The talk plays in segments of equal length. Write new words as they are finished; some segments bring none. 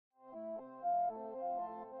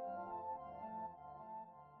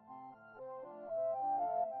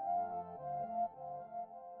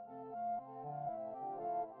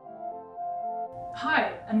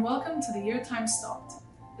Hi, and welcome to The Year Time Stopped,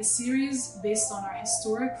 a series based on our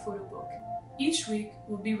historic photo book. Each week,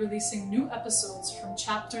 we'll be releasing new episodes from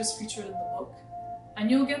chapters featured in the book,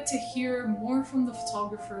 and you'll get to hear more from the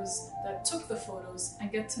photographers that took the photos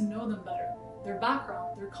and get to know them better, their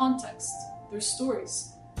background, their context, their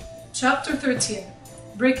stories. Chapter 13,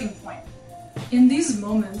 Breaking Point. In these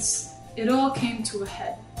moments, it all came to a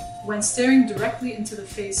head when staring directly into the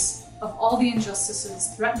face of all the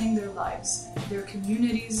injustices threatening their lives, their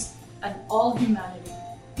communities, and all humanity,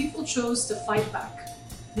 people chose to fight back.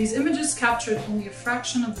 These images captured only a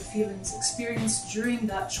fraction of the feelings experienced during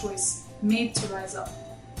that choice made to rise up.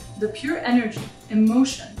 The pure energy,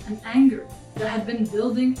 emotion, and anger that had been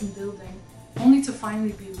building and building, only to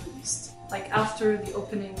finally be released, like after the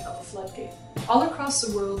opening of a floodgate. All across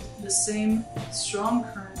the world, the same strong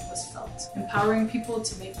current was felt, empowering people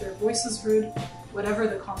to make their voices heard, whatever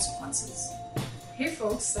the consequences. Hey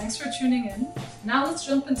folks, thanks for tuning in. Now let's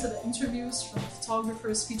jump into the interviews from the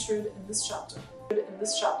photographers featured in this chapter.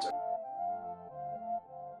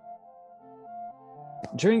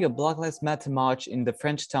 During a Black Lives Matter march in the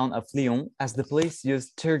French town of Lyon, as the police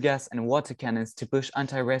used tear gas and water cannons to push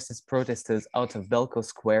anti-racist protesters out of Bellecour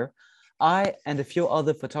Square, I and a few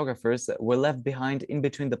other photographers were left behind in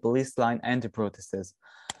between the police line and the protesters.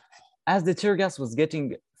 As the tear gas was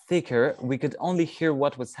getting thicker, we could only hear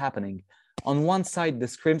what was happening. On one side, the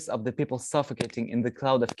screams of the people suffocating in the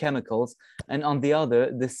cloud of chemicals, and on the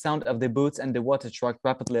other, the sound of the boats and the water truck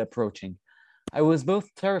rapidly approaching. I was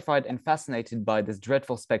both terrified and fascinated by this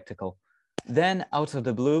dreadful spectacle. Then, out of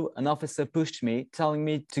the blue, an officer pushed me, telling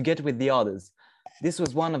me to get with the others. This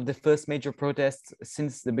was one of the first major protests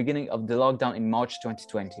since the beginning of the lockdown in March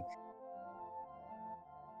 2020.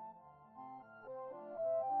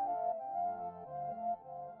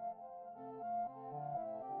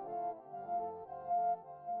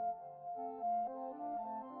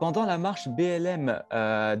 Pendant la marche BLM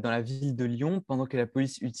dans la ville de Lyon, pendant que la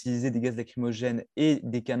police utilisait des gaz lacrymogènes et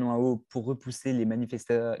des canons à eau pour repousser les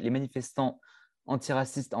manifestants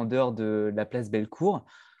antiracistes en dehors de la place Bellecour,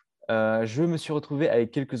 je me suis retrouvé avec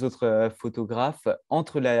quelques autres photographes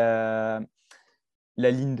entre la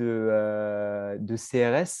ligne de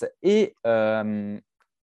CRS et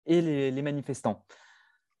les manifestants.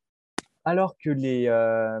 Alors que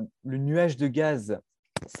le nuage de gaz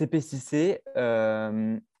s'épaississait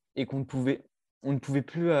et on ne pouvait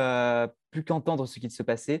plus qu'entendre ce qui se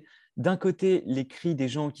passait. D'un côté, les cris des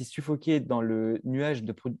gens qui suffoquaient dans le nuage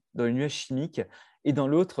chimique, et dans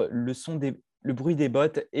l'autre, le bruit des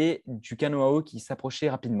bottes et du canot à eau qui s'approchait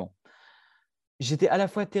rapidement. J'étais à la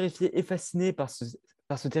fois terrifié et fasciné par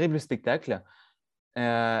ce terrible spectacle.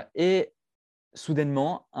 Et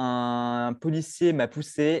soudainement, un policier m'a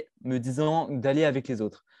poussé, me disant d'aller avec les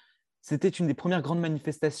autres. C'était une des premières grandes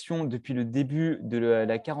manifestations depuis le début de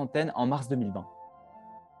la quarantaine en mars 2020.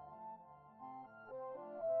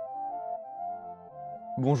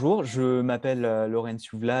 Bonjour, je m'appelle Laurence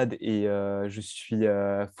Vlad et je suis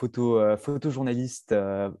photojournaliste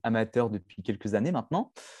amateur depuis quelques années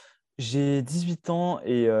maintenant. J'ai 18 ans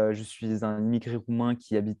et je suis un immigré roumain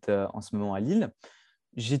qui habite en ce moment à Lille.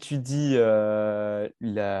 Je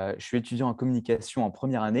suis étudiant en communication en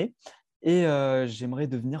première année et j'aimerais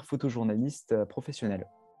devenir photojournaliste professionnel.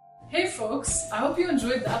 Hey folks, I hope you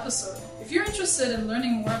enjoyed the episode. If you're interested in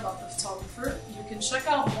learning more about the photographer, you can check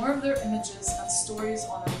out more of their images and stories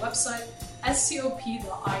on our website,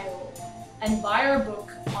 scop.io, and buy our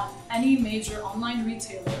book on any major online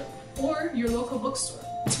retailer or your local bookstore.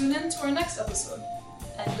 Tune in to our next episode.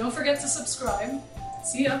 And don't forget to subscribe.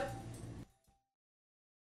 See ya!